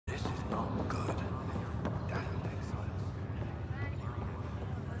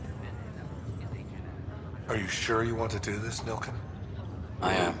Are you sure you want to do this, Nilken?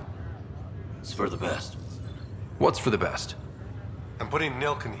 I am. It's for the best. What's for the best? I'm putting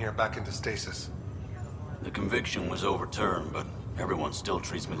Nilken here back into stasis. The conviction was overturned, but everyone still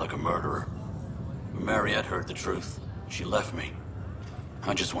treats me like a murderer. When Mariette heard the truth, she left me.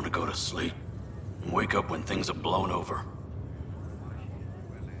 I just want to go to sleep and wake up when things have blown over.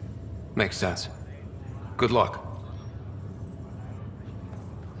 Makes sense. Good luck.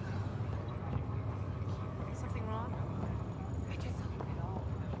 Something wrong?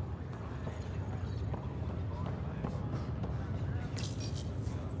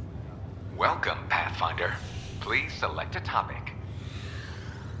 Welcome, Pathfinder. Please select a topic.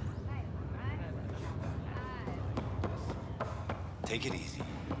 Take it easy.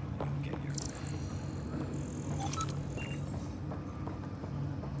 Get your...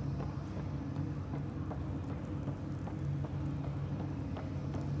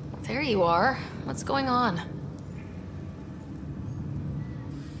 There you are. What's going on?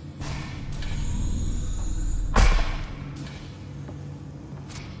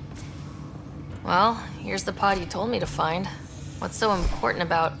 Well, here's the pod you told me to find. What's so important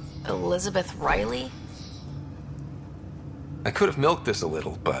about Elizabeth Riley? I could have milked this a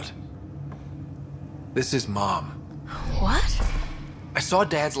little, but... This is Mom. What? I saw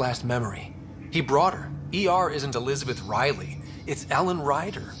Dad's last memory. He brought her. ER isn't Elizabeth Riley. It's Ellen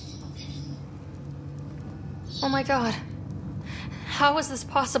Ryder. Oh my god. How is this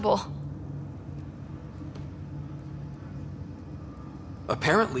possible?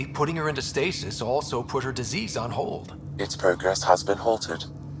 Apparently, putting her into stasis also put her disease on hold. Its progress has been halted.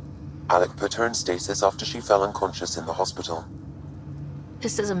 Alec put her in stasis after she fell unconscious in the hospital.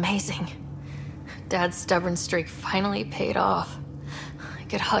 This is amazing. Dad's stubborn streak finally paid off. I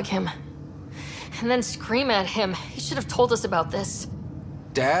could hug him. And then scream at him. He should have told us about this.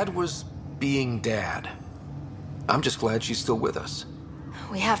 Dad was being Dad. I'm just glad she's still with us.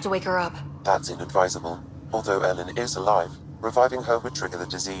 We have to wake her up. That's inadvisable. Although Ellen is alive, reviving her would trigger the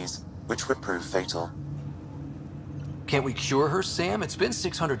disease, which would prove fatal. Can't we cure her, Sam? It's been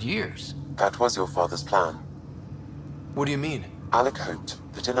 600 years. That was your father's plan. What do you mean? Alec hoped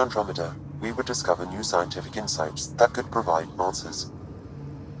that in Andromeda, we would discover new scientific insights that could provide answers.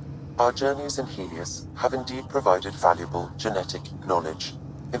 Our journeys in Helios have indeed provided valuable genetic knowledge,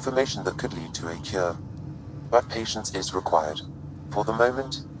 information that could lead to a cure. But patience is required. For the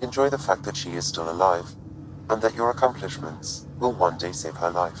moment, enjoy the fact that she is still alive, and that your accomplishments will one day save her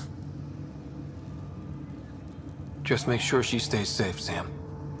life. Just make sure she stays safe, Sam.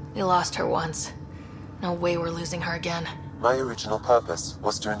 We lost her once. No way we're losing her again. My original purpose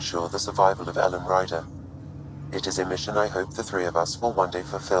was to ensure the survival of Ellen Ryder. It is a mission I hope the three of us will one day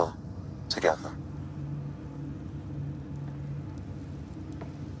fulfill, together.